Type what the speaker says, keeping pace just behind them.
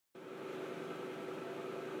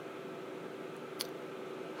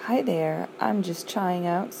Hi there, I'm just trying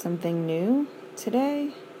out something new today.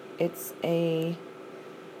 It's a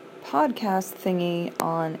podcast thingy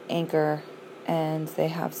on Anchor, and they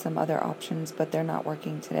have some other options, but they're not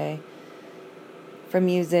working today for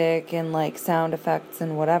music and like sound effects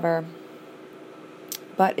and whatever.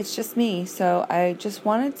 But it's just me, so I just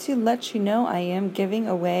wanted to let you know I am giving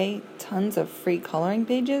away tons of free coloring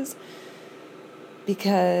pages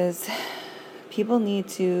because people need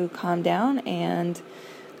to calm down, and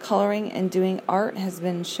coloring and doing art has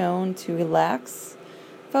been shown to relax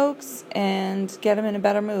folks and get them in a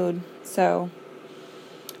better mood. So,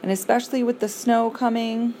 and especially with the snow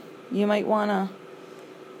coming, you might want to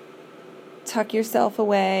tuck yourself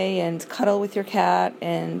away and cuddle with your cat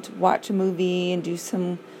and watch a movie and do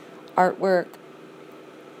some artwork.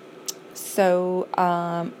 So,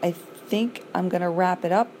 I think I'm going to wrap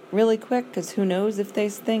it up really quick because who knows if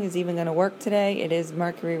this thing is even going to work today. It is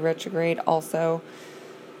Mercury retrograde also.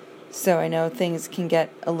 So I know things can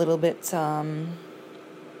get a little bit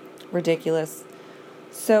ridiculous.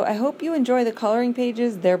 So I hope you enjoy the coloring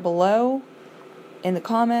pages. They're below in the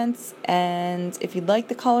comments. And if you'd like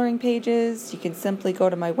the coloring pages, you can simply go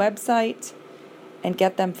to my website and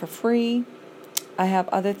get them for free. I have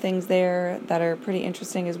other things there that are pretty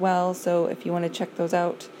interesting as well. So if you want to check those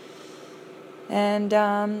out. And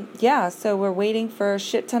so we're waiting for a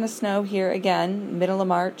shit ton of snow here again, middle of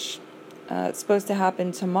March. It's supposed to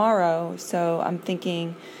happen tomorrow, so I'm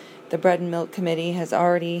thinking the Bread and Milk Committee has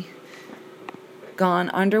already gone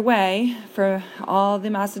underway for all the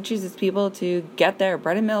Massachusetts people to get their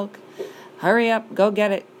bread and milk. Hurry up, go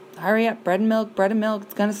get it. Hurry up, bread and milk,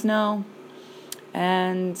 it's going to snow.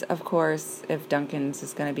 And, of course, if Dunkin's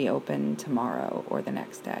is going to be open tomorrow or the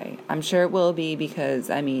next day. I'm sure it will be because,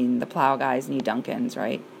 the plow guys need Dunkin's,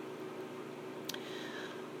 right?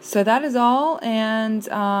 So that is all, and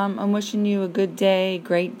I'm wishing you a good day,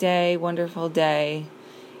 great day, wonderful day,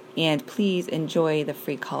 and please enjoy the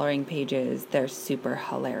free coloring pages. They're super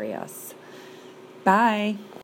hilarious. Bye.